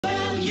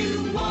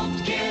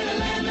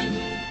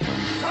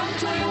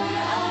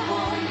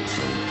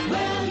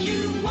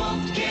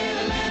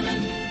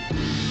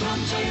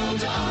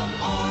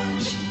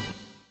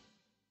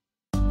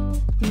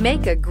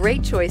Make a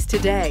great choice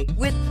today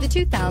with the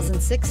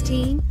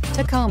 2016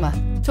 Tacoma.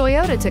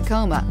 Toyota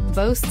Tacoma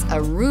boasts a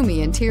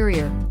roomy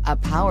interior, a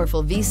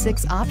powerful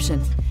V6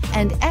 option,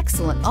 and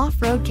excellent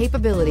off-road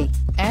capability,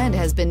 and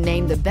has been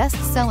named the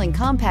best-selling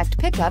compact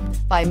pickup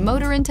by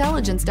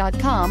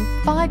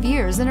MotorIntelligence.com 5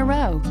 years in a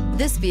row.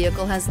 This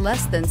vehicle has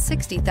less than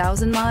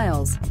 60,000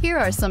 miles. Here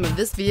are some of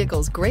this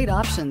vehicle's great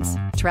options: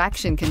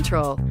 traction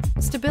control,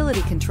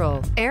 stability control,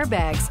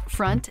 airbags,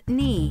 front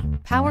knee,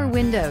 power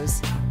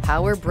windows,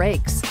 power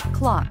brakes,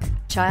 clock,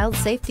 child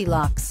safety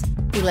locks,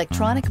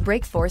 electronic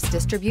brake force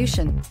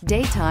distribution,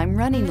 daytime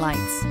running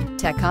lights,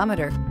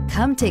 tachometer.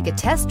 Come take a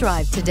test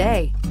drive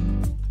today.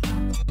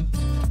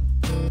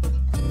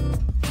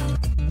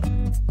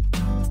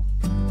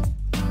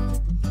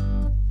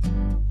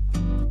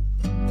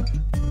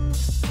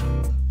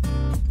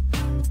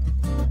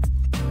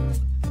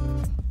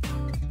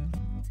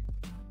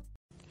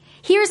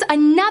 Here's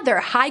another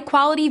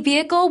high-quality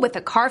vehicle with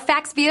a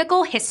Carfax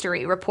Vehicle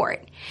History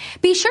Report.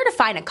 Be sure to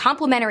find a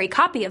complimentary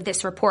copy of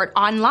this report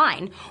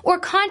online or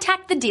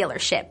contact the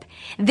dealership.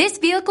 This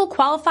vehicle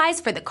qualifies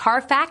for the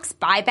Carfax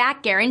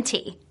Buyback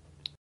Guarantee.